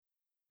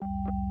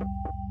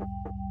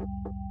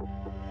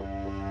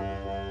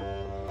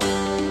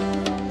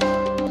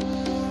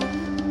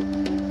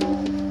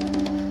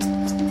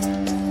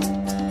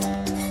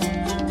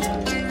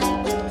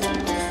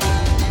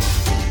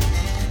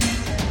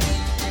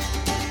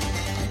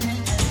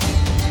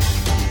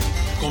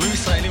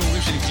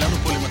הגענו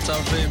פה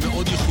למצב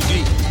מאוד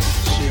ייחודי,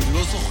 שהם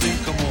לא זוכרים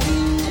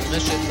כמוהו.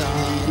 רשת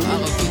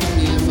הערבית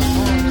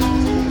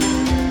מלבנון.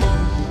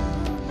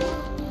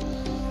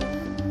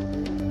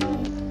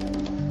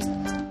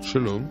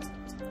 שלום,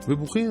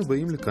 וברוכים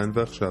הבאים לכאן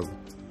ועכשיו.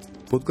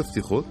 פודקאסט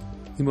שיחות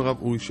עם הרב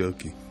אורי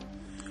שרקי.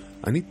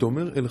 אני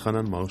תומר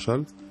אלחנן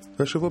מרשל,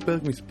 והשבוע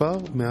פרק מספר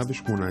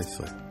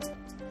 118.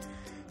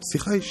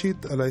 שיחה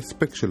אישית על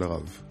ההספק של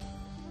הרב.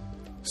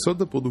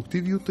 סוד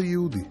הפרודקטיביות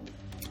היהודי.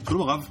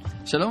 שלום הרב.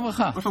 שלום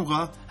וברכה. מה שלומך?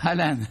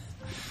 אהלן.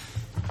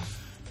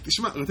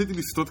 תשמע, רציתי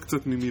לסטות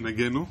קצת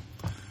ממנהגנו,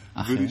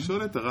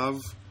 ולשאול את הרב,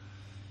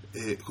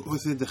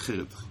 עושה את זה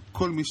אחרת.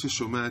 כל מי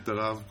ששומע את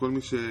הרב, כל מי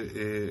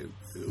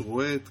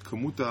שרואה את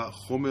כמות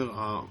החומר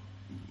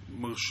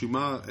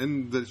המרשימה,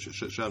 אין זה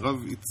שהרב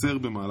ייצר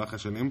במהלך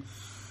השנים,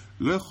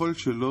 לא יכול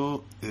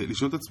שלא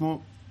לשאול את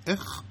עצמו,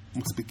 איך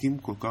מספיקים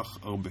כל כך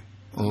הרבה?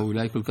 או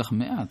אולי כל כך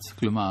מעט,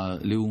 כלומר,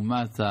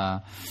 לעומת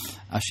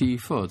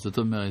השאיפות. זאת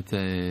אומרת,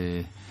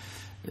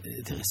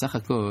 תראה, סך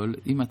הכל,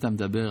 אם אתה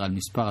מדבר על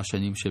מספר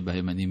השנים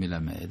שבהם אני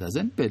מלמד, אז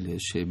אין פלא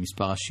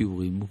שמספר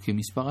השיעורים הוא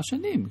כמספר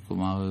השנים,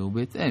 כלומר, הוא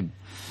בהתאם.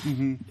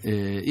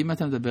 אם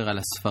אתה מדבר על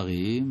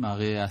הספרים,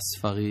 הרי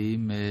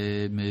הספרים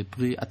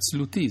פרי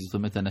עצלותי, זאת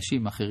אומרת,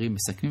 אנשים אחרים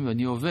מסכמים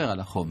ואני עובר על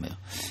החומר.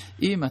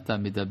 אם אתה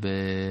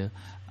מדבר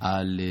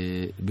על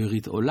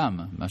ברית עולם,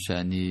 מה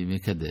שאני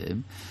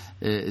מקדם,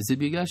 זה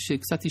בגלל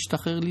שקצת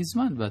השתחרר לי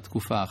זמן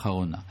בתקופה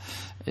האחרונה.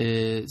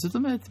 זאת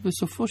אומרת,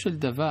 בסופו של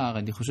דבר,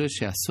 אני חושב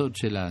שהסוד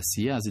של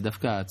העשייה זה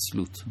דווקא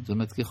העצלות. זאת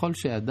אומרת, ככל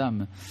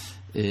שאדם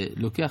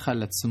לוקח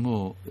על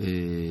עצמו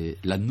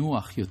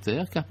לנוח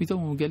יותר, כך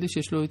פתאום הוא מגלה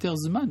שיש לו יותר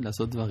זמן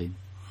לעשות דברים.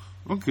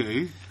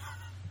 אוקיי.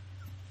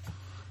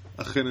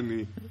 אכן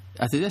אני...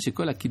 אתה יודע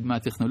שכל הקדמה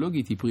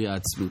הטכנולוגית היא פרי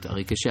העצלות.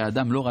 הרי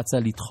כשהאדם לא רצה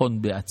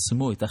לטחון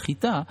בעצמו את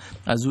החיטה,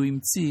 אז הוא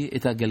המציא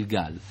את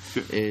הגלגל,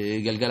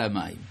 גלגל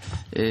המים.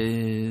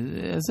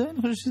 אז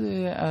אני חושב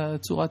שזה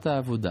צורת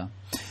העבודה.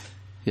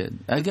 כן.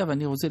 אגב,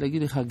 אני רוצה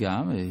להגיד לך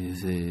גם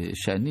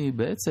שאני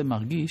בעצם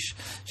מרגיש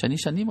שאני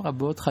שנים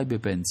רבות חי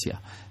בפנסיה.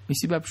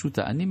 מסיבה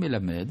פשוטה, אני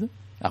מלמד,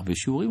 הרבה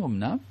שיעורים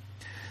אמנם,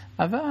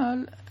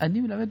 אבל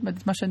אני מלמד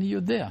את מה שאני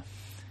יודע.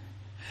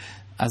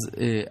 אז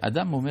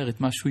אדם אומר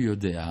את מה שהוא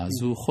יודע, אז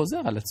הוא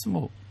חוזר על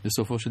עצמו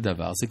בסופו של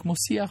דבר. זה כמו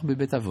שיח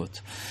בבית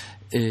אבות.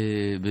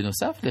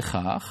 בנוסף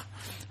לכך,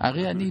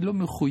 הרי אני לא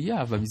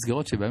מחויב,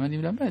 במסגרות שבהם אני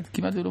מלמד,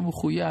 כמעט לא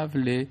מחויב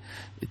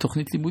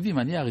לתוכנית לימודים.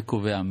 אני הרי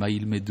קובע מה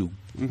ילמדו.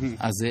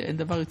 אז אין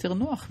דבר יותר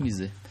נוח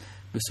מזה.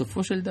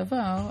 בסופו של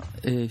דבר,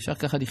 אפשר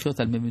ככה לחיות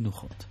על מי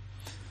מנוחות.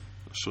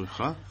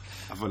 אשריך,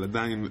 אבל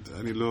עדיין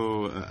אני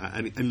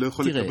לא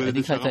יכול לקבל את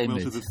זה שהרב אומר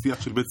שזה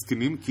שיח של בית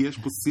זקנים, כי יש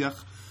פה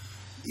שיח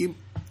עם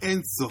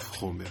אין סוף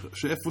חומר,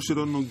 שאיפה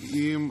שלא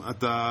נוגעים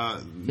אתה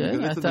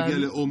תגיע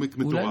לעומק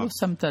מטורף. אולי לא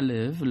שמת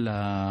לב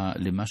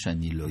למה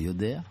שאני לא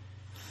יודע.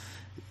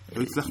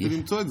 לא הצלחתי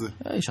למצוא את זה.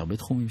 יש הרבה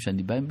תחומים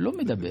שאני בהם לא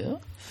מדבר,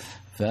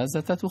 ואז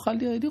אתה תוכל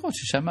לראות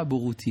ששם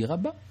הבורות היא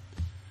רבה.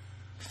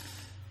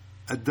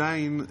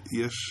 עדיין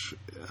יש,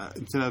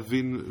 אני רוצה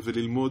להבין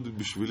וללמוד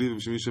בשבילי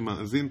ובשביל מי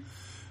שמאזין,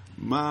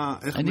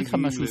 איך אני אקרא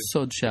משהו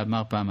סוד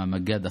שאמר פעם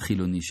המגד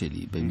החילוני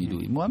שלי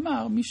במילואים. הוא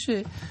אמר, מי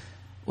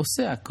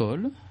שעושה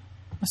הכל,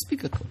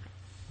 מספיק הכל.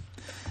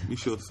 מי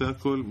שעושה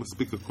הכל,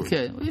 מספיק הכל.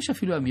 כן, יש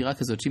אפילו אמירה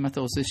כזאת, שאם אתה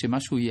רוצה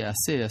שמשהו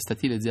יעשה, אז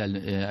תטיל את זה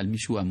על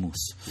מישהו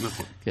עמוס.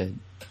 נכון. כן.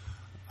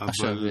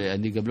 עכשיו,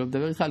 אני גם לא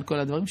מדבר איתך על כל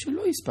הדברים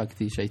שלא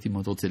הספקתי, שהייתי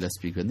מאוד רוצה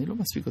להספיק, ואני לא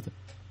מספיק אותם.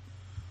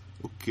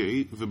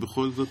 אוקיי,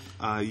 ובכל זאת,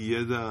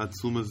 הידע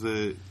העצום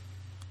הזה,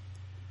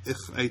 איך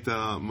היית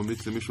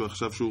ממליץ למישהו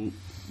עכשיו שהוא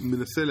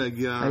מנסה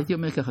להגיע... הייתי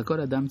אומר ככה,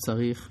 כל אדם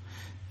צריך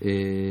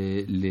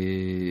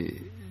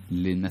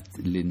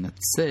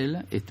לנצל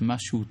את מה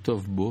שהוא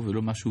טוב בו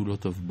ולא מה שהוא לא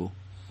טוב בו.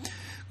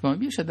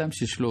 כלומר, יש אדם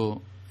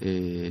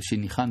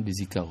שניחן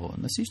בזיכרון,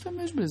 אז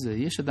שישתמש בזה.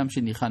 יש אדם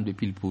שניחן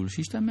בפלפול,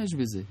 שישתמש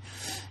בזה.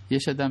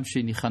 יש אדם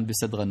שניחן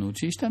בסדרנות,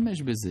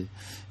 שישתמש בזה.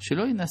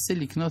 שלא ינסה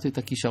לקנות את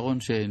הכישרון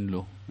שאין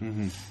לו.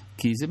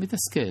 כי זה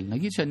מתסכל.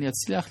 נגיד שאני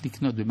אצליח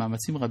לקנות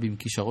במאמצים רבים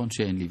כישרון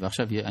שאין לי,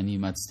 ועכשיו אני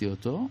אימצתי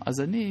אותו,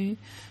 אז אני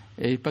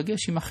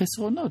אפגש עם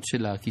החסרונות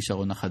של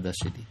הכישרון החדש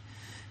שלי.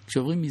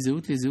 כשעוברים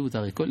מזהות לזהות,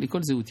 הרי לכל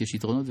זהות יש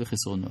יתרונות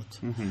וחסרונות.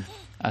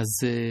 אז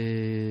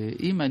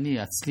אם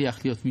אני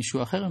אצליח להיות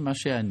מישהו אחר ממה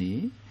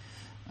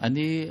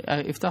אני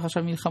אפתח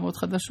עכשיו מלחמות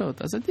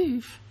חדשות, אז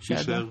עדיף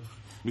שישאר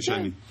מי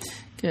שאני.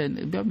 כן,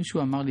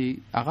 מישהו אמר לי,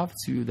 הרב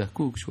צבי יהודה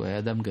קוק, שהוא היה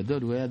אדם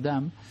גדול, הוא היה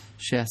אדם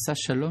שעשה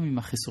שלום עם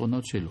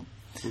החסרונות שלו.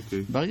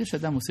 ברגע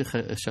שאדם עושה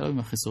שלום עם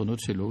החסרונות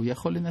שלו, הוא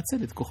יכול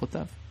לנצל את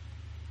כוחותיו.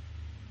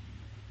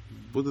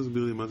 בוא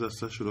תסביר לי מה זה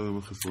עשה שלו עם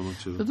החסרונות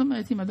שלו. זאת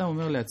אומרת, אם אדם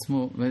אומר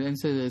לעצמו, ואני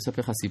רוצה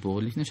לספר לך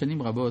סיפור, לפני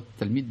שנים רבות,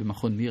 תלמיד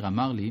במכון מיר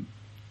אמר לי,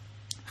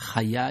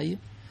 חיי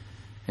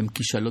הם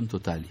כישלון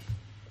טוטלי.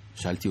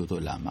 שאלתי אותו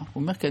למה.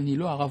 הוא אומר, כי אני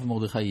לא הרב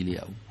מרדכי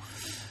אליהו.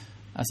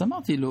 אז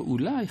אמרתי לו,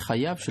 אולי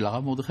חייו של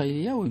הרב מרדכי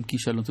אליהו הם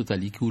כישלון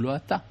טוטלי, כי הוא לא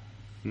אתה.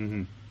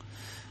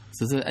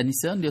 זאת אומרת,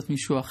 הניסיון להיות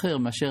מישהו אחר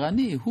מאשר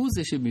אני, הוא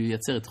זה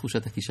שמייצר את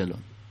תחושת הכישלון.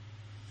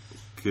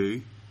 אוקיי.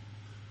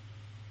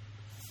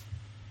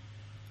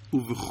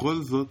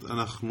 ובכל זאת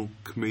אנחנו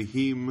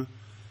כמהים,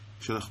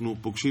 כשאנחנו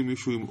פוגשים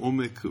מישהו עם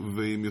עומק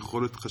ועם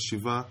יכולת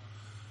חשיבה,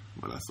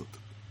 מה לעשות?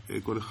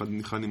 כל אחד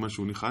ניחן עם מה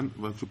שהוא ניחן,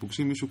 אבל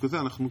כשפוגשים מישהו כזה,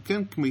 אנחנו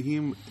כן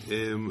כמהים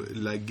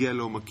להגיע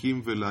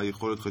לעומקים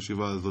וליכולת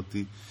חשיבה הזאת.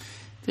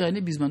 תראה,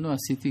 אני בזמנו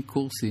עשיתי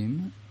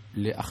קורסים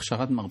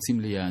להכשרת מרצים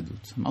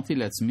ליהדות. אמרתי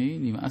לעצמי,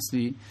 נמאס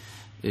לי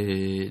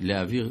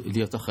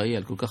להיות אחראי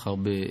על כל כך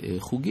הרבה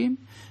חוגים,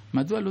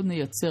 מדוע לא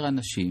נייצר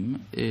אנשים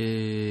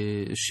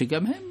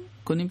שגם הם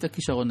קונים את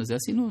הכישרון הזה.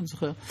 עשינו, אני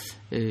זוכר,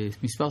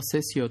 מספר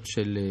ססיות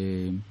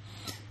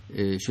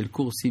של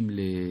קורסים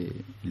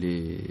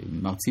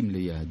למרצים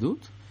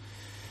ליהדות,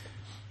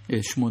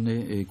 8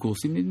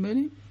 קורסים נדמה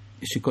לי,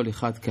 שכל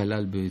אחד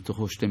כלל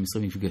בתוכו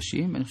 12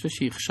 מפגשים. אני חושב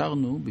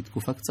שהכשרנו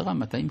בתקופה קצרה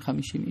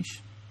 250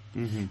 איש.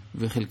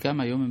 וחלקם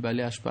היום הם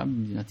בעלי השפעה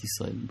במדינת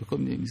ישראל, בכל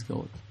מיני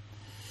מסגרות.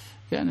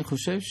 כן, אני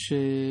חושב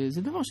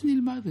שזה דבר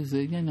שנלמד, זה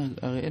עניין,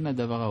 הרי אין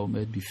הדבר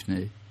העומד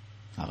בפני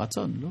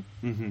הרצון, לא?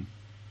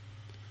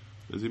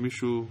 אז אם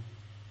מישהו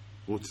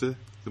רוצה,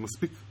 זה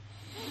מספיק.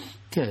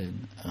 כן,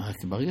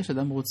 רק ברגע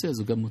שאדם רוצה, אז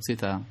הוא גם מוצא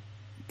את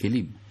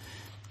הכלים.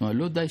 כלומר,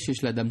 לא די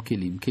שיש לאדם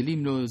כלים.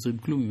 כלים לא עוזרים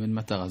כלום אם אין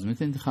מטרה. אז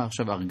נותן לך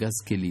עכשיו ארגז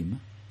כלים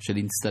של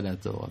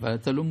אינסטלטור, אבל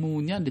אתה לא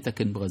מעוניין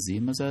לתקן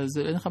ברזים, אז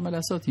אין לך מה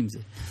לעשות עם זה.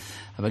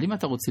 אבל אם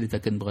אתה רוצה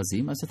לתקן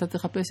ברזים, אז אתה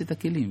תחפש את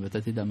הכלים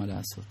ואתה תדע מה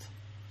לעשות.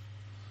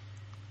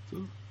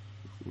 טוב,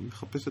 אנחנו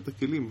נחפש את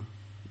הכלים,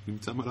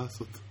 נמצא מה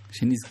לעשות.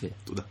 שנזכה.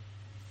 תודה.